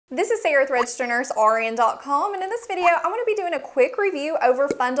This is Sarah with RegisteredNurseRN.com, and in this video I'm going to be doing a quick review over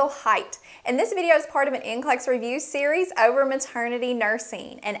fundal height. And this video is part of an NCLEX review series over maternity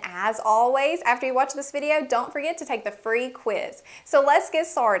nursing. And as always, after you watch this video, don't forget to take the free quiz. So let's get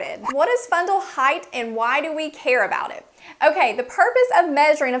started. What is fundal height and why do we care about it? Okay, the purpose of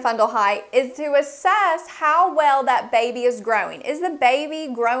measuring a fundal height is to assess how well that baby is growing. Is the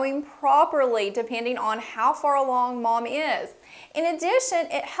baby growing properly depending on how far along mom is? In addition,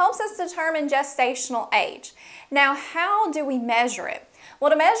 it helps us determine gestational age. Now, how do we measure it? Well,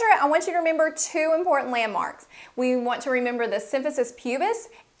 to measure it, I want you to remember two important landmarks. We want to remember the symphysis pubis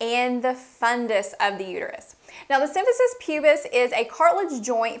and the fundus of the uterus. Now, the symphysis pubis is a cartilage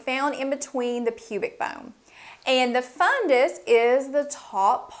joint found in between the pubic bone. And the fundus is the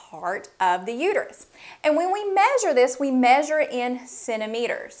top part of the uterus. And when we measure this, we measure it in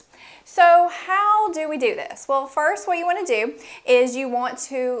centimeters. So how do we do this? Well, first what you want to do is you want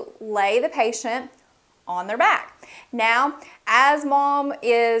to lay the patient on their back. Now, as mom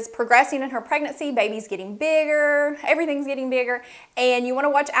is progressing in her pregnancy, baby's getting bigger, everything's getting bigger, and you want to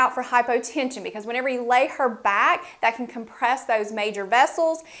watch out for hypotension because whenever you lay her back, that can compress those major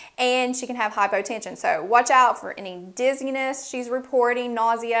vessels and she can have hypotension. So watch out for any dizziness she's reporting,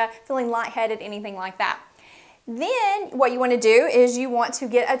 nausea, feeling lightheaded, anything like that. Then what you want to do is you want to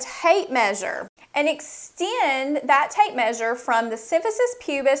get a tape measure and extend that tape measure from the symphysis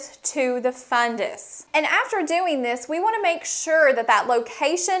pubis to the fundus. And after doing this, we want to make sure that that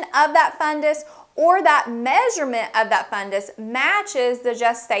location of that fundus or that measurement of that fundus matches the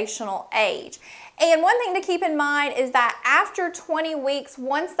gestational age. And one thing to keep in mind is that after 20 weeks,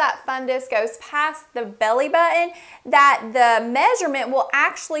 once that fundus goes past the belly button, that the measurement will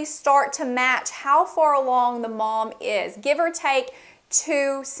actually start to match how far along the mom is, give or take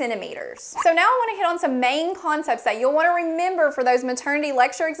 2 centimeters. So now I want to hit on some main concepts that you'll want to remember for those maternity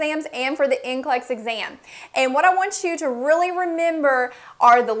lecture exams and for the NCLEX exam. And what I want you to really remember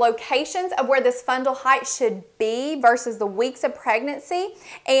are the locations of where this fundal height should be versus the weeks of pregnancy.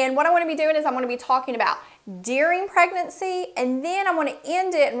 And what I want to be doing is I'm going to be talking about during pregnancy, and then I want to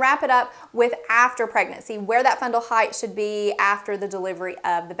end it and wrap it up with after pregnancy, where that fundal height should be after the delivery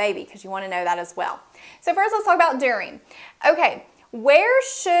of the baby, because you want to know that as well. So first let's talk about during. Okay. Where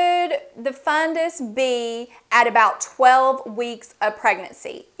should the fundus be at about 12 weeks of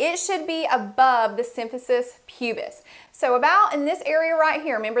pregnancy? It should be above the symphysis pubis. So about in this area right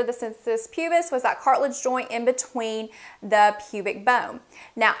here, remember the symphysis pubis was that cartilage joint in between the pubic bone.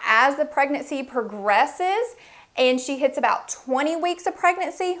 Now, as the pregnancy progresses and she hits about 20 weeks of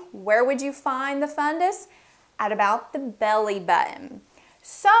pregnancy, where would you find the fundus? At about the belly button.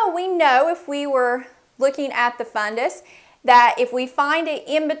 So we know if we were looking at the fundus, that if we find it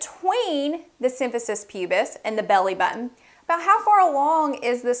in between the symphysis pubis and the belly button, about how far along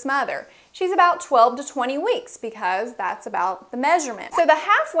is this mother? She's about 12 to 20 weeks because that's about the measurement. So the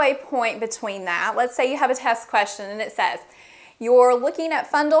halfway point between that, let's say you have a test question and it says, you're looking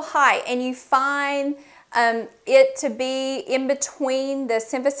at fundal height and you find it to be in between the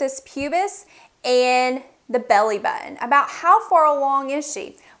symphysis pubis and the belly button. About how far along is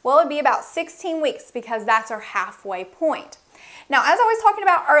she? Well, it would be about 16 weeks because that's our halfway point. Now, as I was talking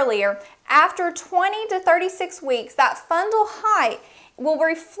about earlier, after 20 to 36 weeks, that fundal height will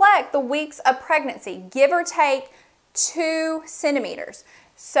reflect the weeks of pregnancy, give or take 2 centimeters.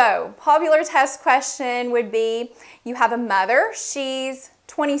 So, popular test question would be, you have a mother, she's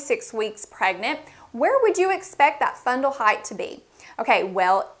 26 weeks pregnant. Where would you expect that fundal height to be? Okay,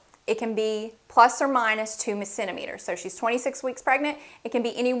 well, it can be plus or minus 2 centimeters. So she's 26 weeks pregnant. It can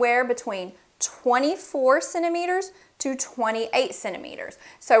be anywhere between 24 centimeters to 28 centimeters.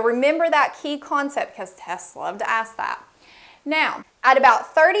 So remember that key concept because tests love to ask that. Now, at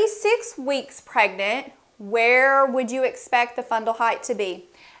about 36 weeks pregnant, where would you expect the fundal height to be?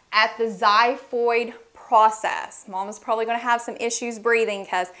 At the xiphoid process. Mom is probably going to have some issues breathing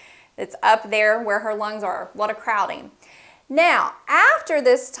because it's up there where her lungs are, a lot of crowding. Now, after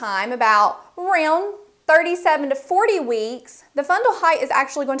this time, about around 37 to 40 weeks, the fundal height is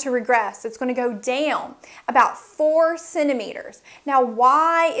actually going to regress. It's going to go down about 4 centimeters. Now,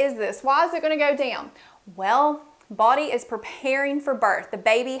 why is this? Why is it going to go down? Well, body is preparing for birth. The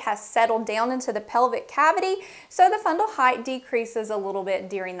baby has settled down into the pelvic cavity, so the fundal height decreases a little bit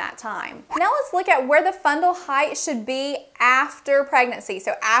during that time. Now let's look at where the fundal height should be after pregnancy,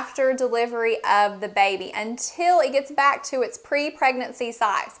 so after delivery of the baby, until it gets back to its pre-pregnancy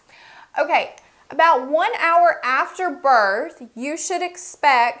size. Okay, about 1 hour after birth, you should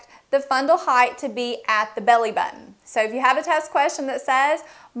expect the fundal height to be at the belly button. So if you have a test question that says,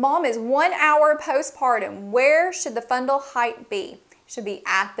 Mom is 1 hour postpartum, where should the fundal height be? should be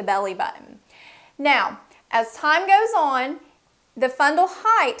at the belly button. Now, as time goes on, the fundal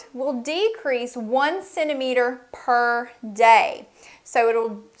height will decrease 1 centimeter per day. So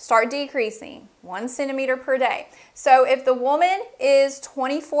it'll start decreasing 1 centimeter per day. So if the woman is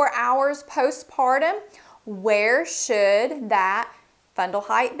 24 hours postpartum, where should that fundal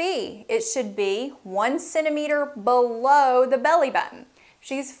height be? It should be 1 centimeter below the belly button. If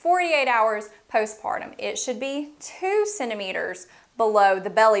she's 48 hours postpartum, it should be 2 centimeters below the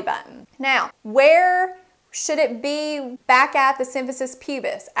belly button. Now, where should it be back at the symphysis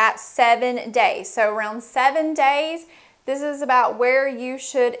pubis? At 7 days. So around 7 days, this is about where you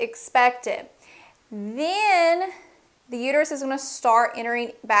should expect it. Then the uterus is going to start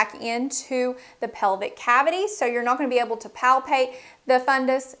entering back into the pelvic cavity, so you're not going to be able to palpate the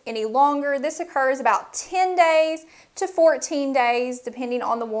fundus any longer. This occurs about 10 days to 14 days, depending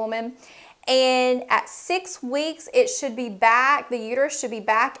on the woman. And at 6 weeks, it should be back, the uterus should be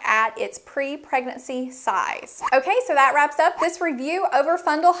back at its pre-pregnancy size. Okay, so that wraps up this review over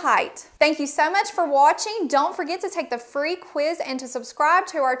fundal height. Thank you so much for watching. Don't forget to take the free quiz and to subscribe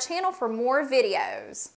to our channel for more videos.